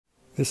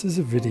This is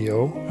a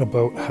video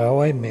about how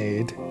I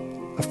made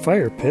a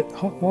fire pit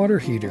hot water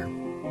heater.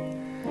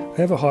 I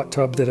have a hot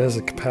tub that has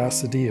a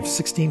capacity of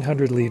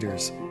 1600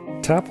 liters.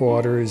 Tap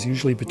water is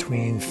usually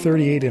between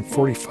 38 and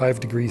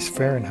 45 degrees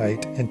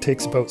Fahrenheit and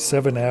takes about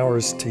 7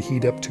 hours to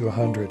heat up to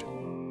 100.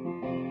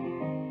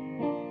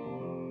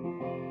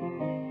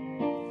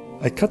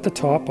 I cut the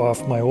top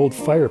off my old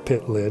fire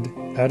pit lid,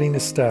 adding a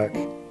stack.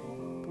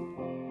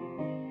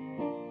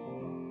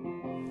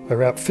 I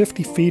wrapped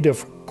 50 feet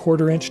of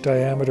 1/4 inch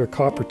diameter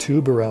copper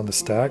tube around the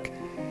stack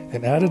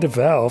and added a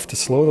valve to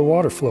slow the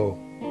water flow.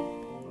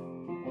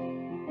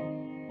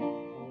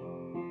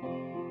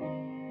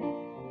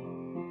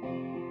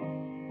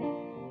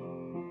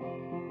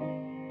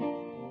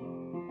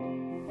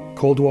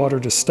 Cold water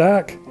to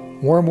stack,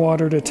 warm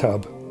water to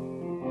tub.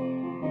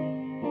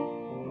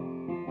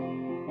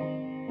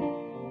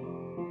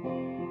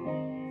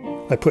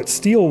 I put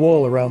steel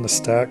wool around the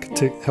stack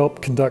to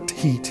help conduct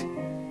heat.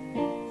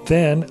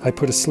 Then I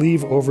put a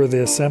sleeve over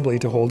the assembly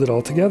to hold it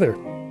all together.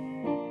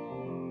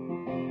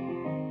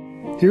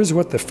 Here's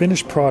what the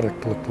finished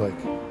product looked like.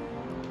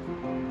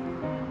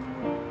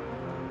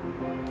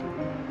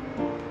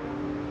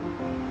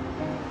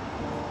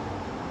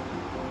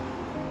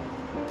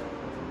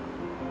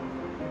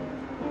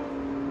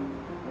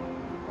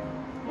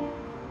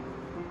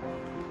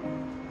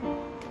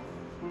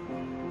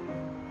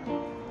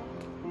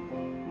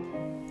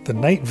 The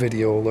night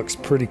video looks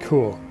pretty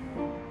cool.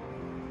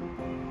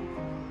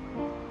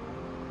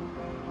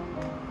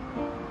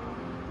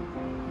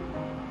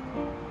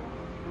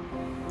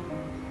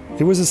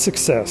 It was a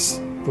success.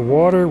 The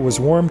water was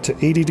warmed to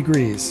 80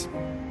 degrees.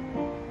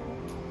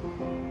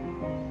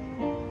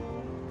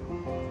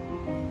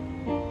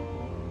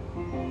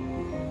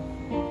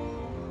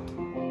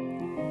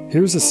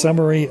 Here's a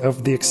summary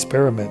of the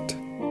experiment.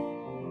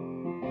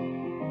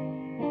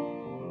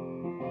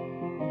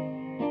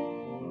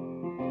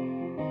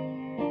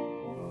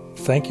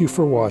 Thank you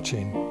for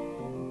watching.